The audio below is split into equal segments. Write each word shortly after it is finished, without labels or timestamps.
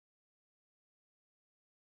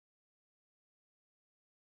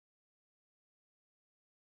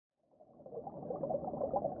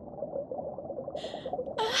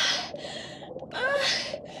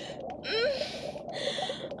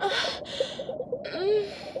Scram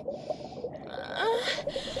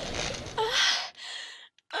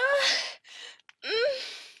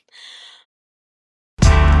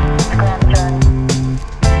Jones.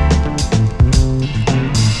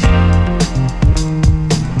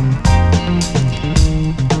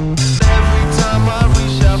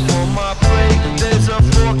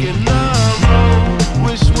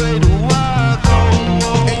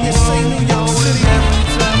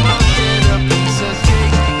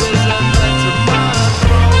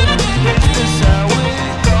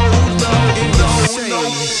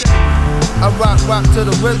 Rock to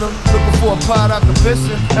the rhythm, looking for a pot I can piss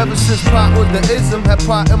in. Ever since pot was the ism, had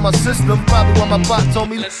pot in my system. Probably why my pot told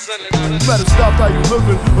me, you better stop how you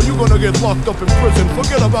living, or you gonna get locked up in prison.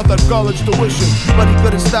 Forget about that college tuition. But he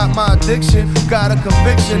couldn't stop my addiction. Got a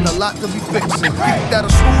conviction, a lot to be fixing. Kicked out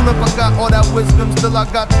of school if I got all that wisdom. Still I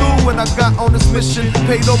got through when I got on this mission.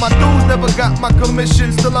 Paid all my dues, never got my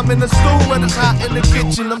commission. Still I'm in the stool when it's hot in the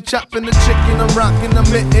kitchen. I'm chopping the chicken, I'm rocking the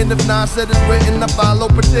mitten. If Nas said it's written, I follow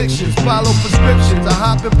predictions, follow prescriptions. I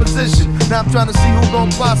hop in position. Now I'm trying to see who gon'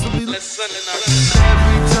 possibly listen.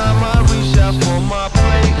 Every time I reach out for my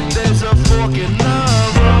plate, there's a fork in the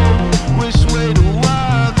road. Which way do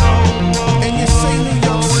I go? And you say New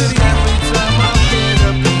York City. Every time I get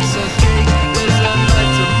a piece of cake, there's a knife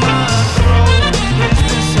to my throat. Is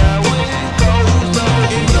this how it goes?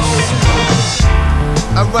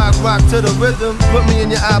 I rock to the rhythm. Put me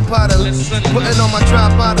in your iPod and listen. Putting on my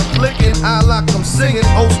tripod and flicking. I lock, I'm singing.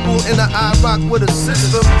 Old school in the I rock with a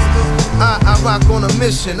system. I rock on a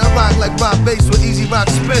mission. I rock like rock bass with easy rock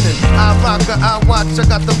spinning. I rock or I watch, I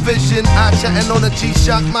got the vision. I chatting on a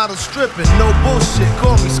G-Shock model stripping. No bullshit,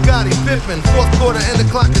 call me Scotty Pippen. Fourth quarter and the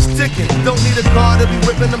clock is ticking. Don't need a car to be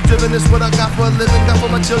ripping. I'm driven, this what I got for a living. Got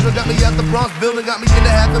for my children, got me at the Bronx building. Got me in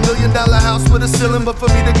the $500,000 house with a ceiling. But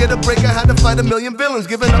for me to get a break, I had to fight a million villains.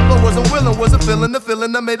 Giving up, I wasn't willing, wasn't feeling the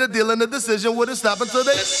feeling. I made a deal and a decision wouldn't stop until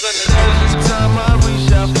they. Every time I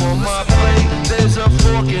reach out for my plate, there's a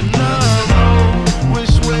fork in the road.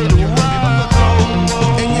 Which way do I go?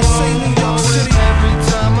 And you say New York City. Every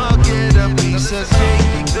time I get a piece of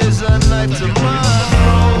cake, there's a knife to my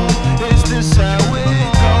throat. Is this how it